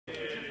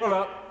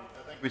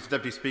Mr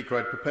Deputy Speaker,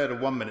 I'd prepared a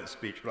 1-minute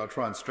speech, but I'll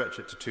try and stretch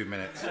it to 2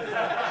 minutes.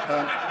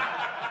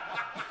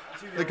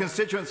 The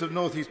constituents of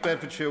North East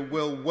Bedfordshire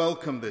will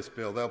welcome this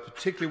bill. They'll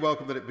particularly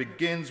welcome that it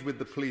begins with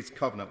the police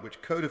covenant,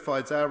 which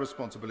codifies our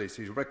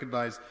responsibility to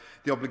recognise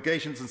the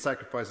obligations and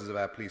sacrifices of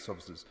our police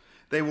officers.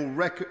 They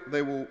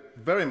will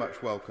very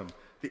much welcome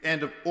the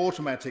end of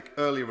automatic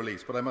early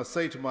release. But I must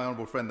say to my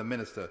honourable friend, the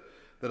Minister,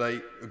 that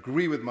I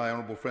agree with my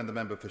honourable friend, the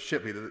member for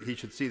Shipley, that he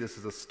should see this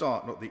as a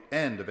start, not the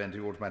end of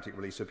ending automatic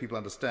release, so people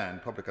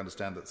understand, public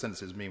understand, that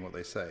sentences mean what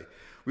they say.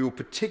 We will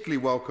particularly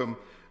welcome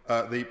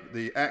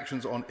the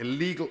actions on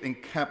illegal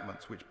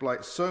encampments, which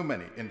blight so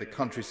many in the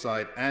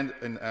countryside and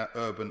in our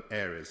urban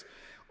areas.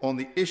 On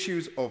the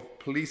issues of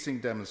policing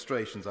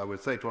demonstrations, I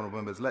would say to honourable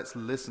members, let's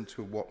listen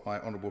to what my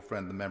honourable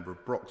friend, the member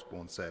of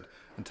Broxbourne, said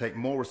and take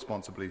more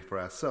responsibility for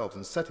ourselves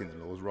in setting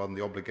the laws rather than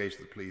the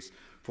obligations of the police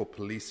for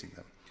policing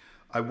them.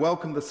 I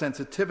welcome the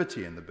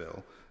sensitivity in the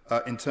bill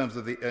in terms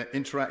of the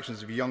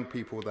interactions of young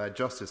people with our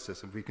justice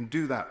system. If we can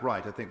do that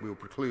right, I think we will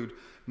preclude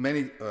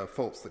many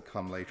faults that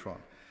come later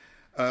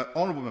on.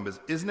 Honourable members,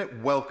 isn't it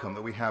welcome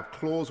that we have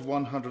clause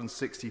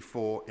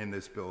 164 in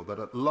this bill that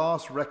at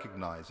last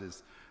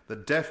recognises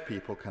that deaf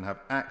people can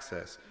have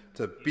access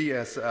to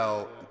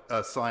BSL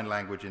sign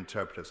language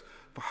interpreters?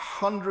 For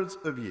hundreds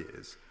of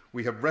years,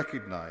 we have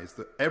recognised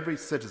that every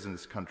citizen in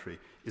this country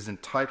is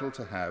entitled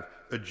to have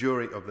a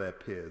jury of their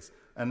peers.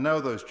 And now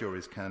those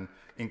juries can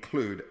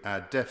include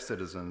our deaf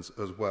citizens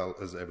as well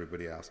as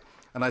everybody else.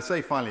 And I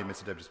say finally, Mr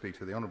Deputy Speaker,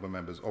 to the honourable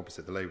members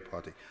opposite the Labour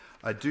Party,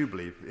 I do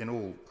believe, in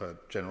all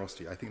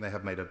generosity, I think they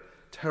have made a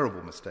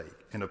terrible mistake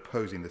in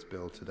opposing this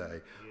bill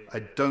today. I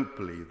don't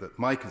believe that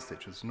my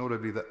constituents, nor do I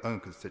believe their own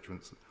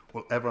constituents,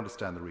 will ever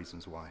understand the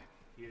reasons why.